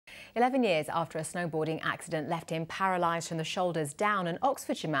11 years after a snowboarding accident left him paralysed from the shoulders down, an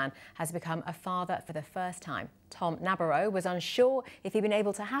Oxfordshire man has become a father for the first time. Tom Nabarro was unsure if he'd been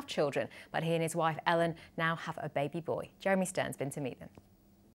able to have children, but he and his wife Ellen now have a baby boy. Jeremy Stern's been to meet them.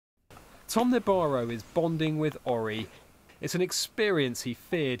 Tom Nabarro is bonding with Ori. It's an experience he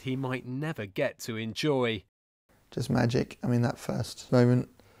feared he might never get to enjoy. Just magic. I mean, that first moment,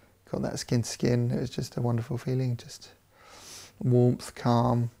 got that skin to skin, it was just a wonderful feeling, just warmth,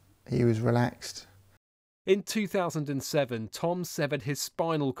 calm. He was relaxed. In 2007, Tom severed his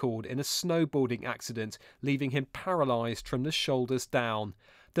spinal cord in a snowboarding accident, leaving him paralysed from the shoulders down.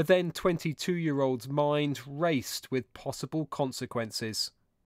 The then 22-year-old's mind raced with possible consequences.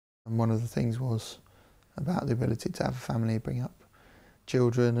 And one of the things was about the ability to have a family, bring up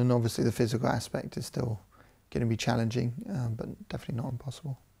children, and obviously the physical aspect is still going to be challenging, but definitely not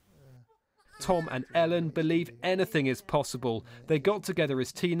impossible. Tom and Ellen believe anything is possible. They got together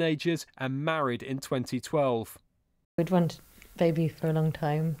as teenagers and married in 2012. We'd wanted a baby for a long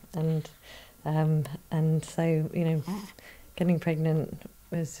time, and so, you know, getting pregnant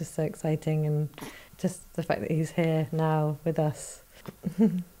was just so exciting, and just the fact that he's here now with us,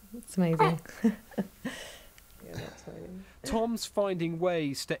 it's amazing. Tom's finding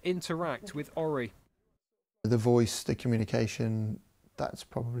ways to interact with Ori. The voice, the communication, that's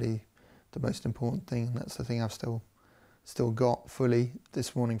probably the most important thing, and that's the thing I've still got fully.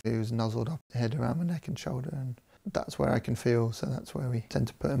 This morning he was nuzzled up, head around my neck and shoulder, and that's where I can feel, so that's where we tend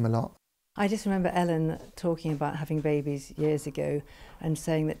to put him a lot. I just remember Ellen talking about having babies years ago and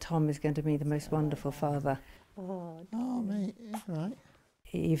saying that Tom is going to be the most wonderful father. Oh, mate, it's all right.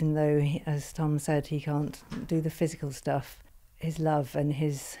 Even though, as Tom said, he can't do the physical stuff, his love and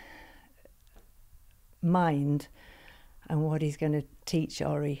his mind and what he's going to teach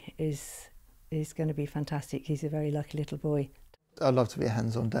Ori is going to be fantastic. He's a very lucky little boy. I'd love to be a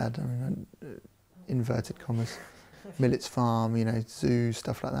hands-on dad. I mean, inverted commas, Millet's Farm, you know, zoo,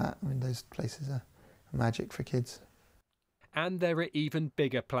 stuff like that. I mean, those places are magic for kids. And there are even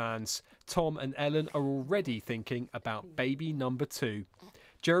bigger plans. Tom and Ellen are already thinking about baby number 2.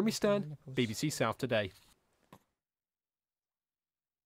 Jeremy Stern, BBC South Today.